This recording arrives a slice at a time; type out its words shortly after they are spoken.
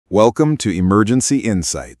Welcome to Emergency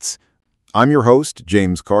Insights. I'm your host,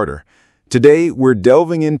 James Carter. Today, we're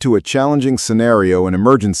delving into a challenging scenario in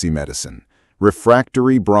emergency medicine,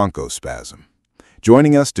 refractory bronchospasm.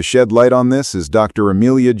 Joining us to shed light on this is Dr.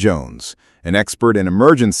 Amelia Jones, an expert in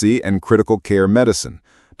emergency and critical care medicine.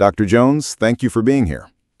 Dr. Jones, thank you for being here.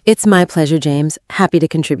 It's my pleasure, James. Happy to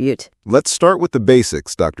contribute. Let's start with the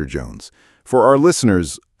basics, Dr. Jones. For our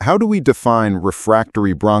listeners, how do we define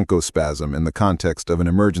refractory bronchospasm in the context of an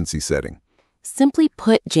emergency setting? Simply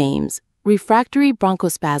put, James, refractory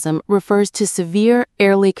bronchospasm refers to severe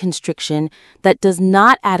airway constriction that does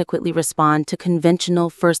not adequately respond to conventional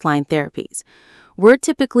first-line therapies. We're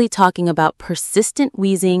typically talking about persistent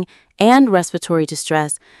wheezing and respiratory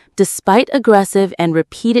distress despite aggressive and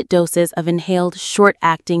repeated doses of inhaled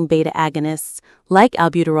short-acting beta-agonists like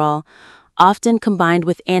albuterol, often combined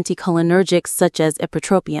with anticholinergics such as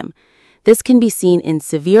ipratropium. This can be seen in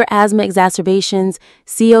severe asthma exacerbations,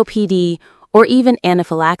 COPD, or even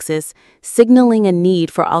anaphylaxis, signaling a need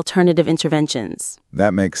for alternative interventions.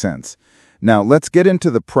 That makes sense. Now, let's get into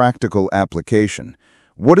the practical application.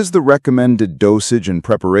 What is the recommended dosage and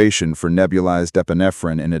preparation for nebulized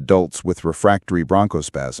epinephrine in adults with refractory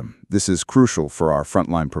bronchospasm? This is crucial for our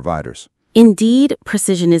frontline providers. Indeed,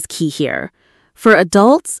 precision is key here. For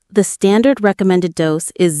adults, the standard recommended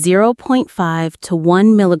dose is 0.5 to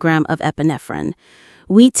 1 milligram of epinephrine.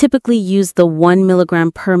 We typically use the 1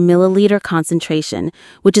 milligram per milliliter concentration,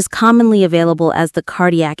 which is commonly available as the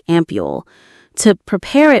cardiac ampule. To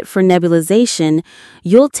prepare it for nebulization,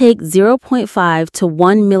 you'll take 0.5 to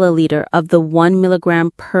 1 milliliter of the 1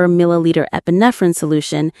 milligram per milliliter epinephrine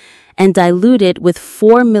solution and dilute it with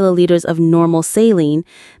 4 milliliters of normal saline.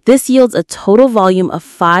 This yields a total volume of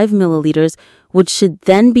 5 milliliters, which should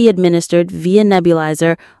then be administered via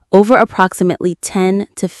nebulizer over approximately 10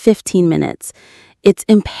 to 15 minutes. It's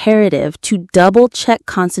imperative to double-check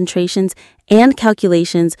concentrations and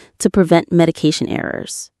calculations to prevent medication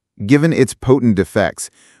errors. Given its potent effects,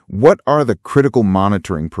 what are the critical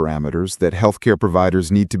monitoring parameters that healthcare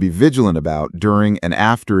providers need to be vigilant about during and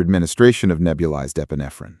after administration of nebulized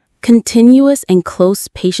epinephrine? Continuous and close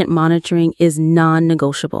patient monitoring is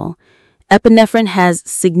non-negotiable. Epinephrine has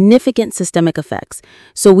significant systemic effects,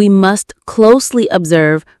 so we must closely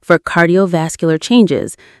observe for cardiovascular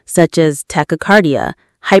changes such as tachycardia,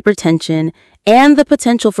 hypertension, and the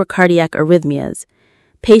potential for cardiac arrhythmias.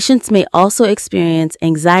 Patients may also experience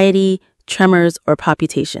anxiety, tremors, or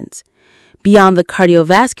palpitations. Beyond the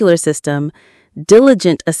cardiovascular system,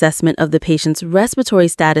 diligent assessment of the patient's respiratory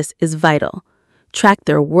status is vital. Track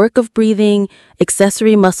their work of breathing,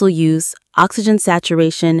 accessory muscle use, oxygen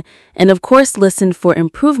saturation, and of course listen for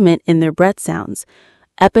improvement in their breath sounds.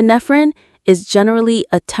 Epinephrine is generally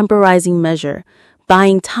a temporizing measure,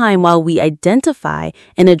 buying time while we identify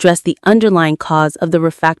and address the underlying cause of the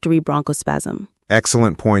refractory bronchospasm.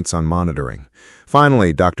 Excellent points on monitoring.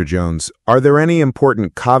 Finally, Dr. Jones, are there any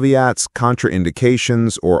important caveats,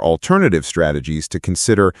 contraindications, or alternative strategies to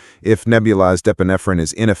consider if nebulized epinephrine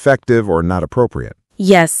is ineffective or not appropriate?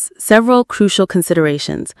 Yes, several crucial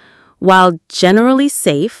considerations. While generally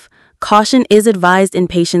safe, caution is advised in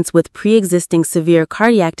patients with pre-existing severe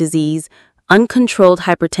cardiac disease, uncontrolled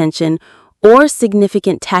hypertension, or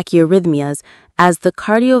significant tachyarrhythmias, as the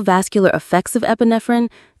cardiovascular effects of epinephrine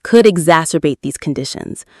could exacerbate these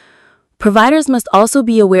conditions. Providers must also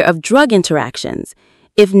be aware of drug interactions.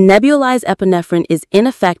 If nebulized epinephrine is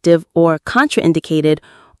ineffective or contraindicated,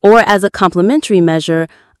 or as a complementary measure,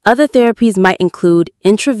 other therapies might include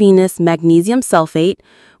intravenous magnesium sulfate,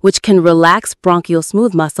 which can relax bronchial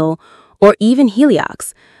smooth muscle, or even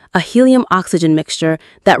Heliox, a helium-oxygen mixture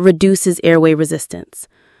that reduces airway resistance.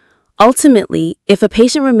 Ultimately, if a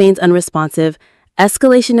patient remains unresponsive,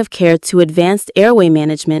 escalation of care to advanced airway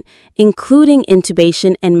management, including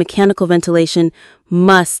intubation and mechanical ventilation,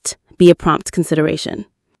 must be a prompt consideration.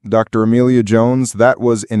 Dr. Amelia Jones, that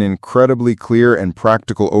was an incredibly clear and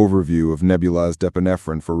practical overview of nebulized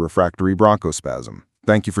epinephrine for refractory bronchospasm.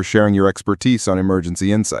 Thank you for sharing your expertise on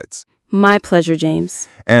Emergency Insights. My pleasure, James.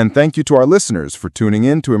 And thank you to our listeners for tuning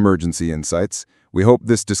in to Emergency Insights. We hope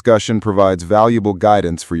this discussion provides valuable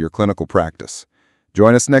guidance for your clinical practice.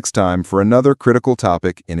 Join us next time for another critical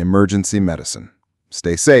topic in emergency medicine.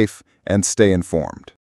 Stay safe and stay informed.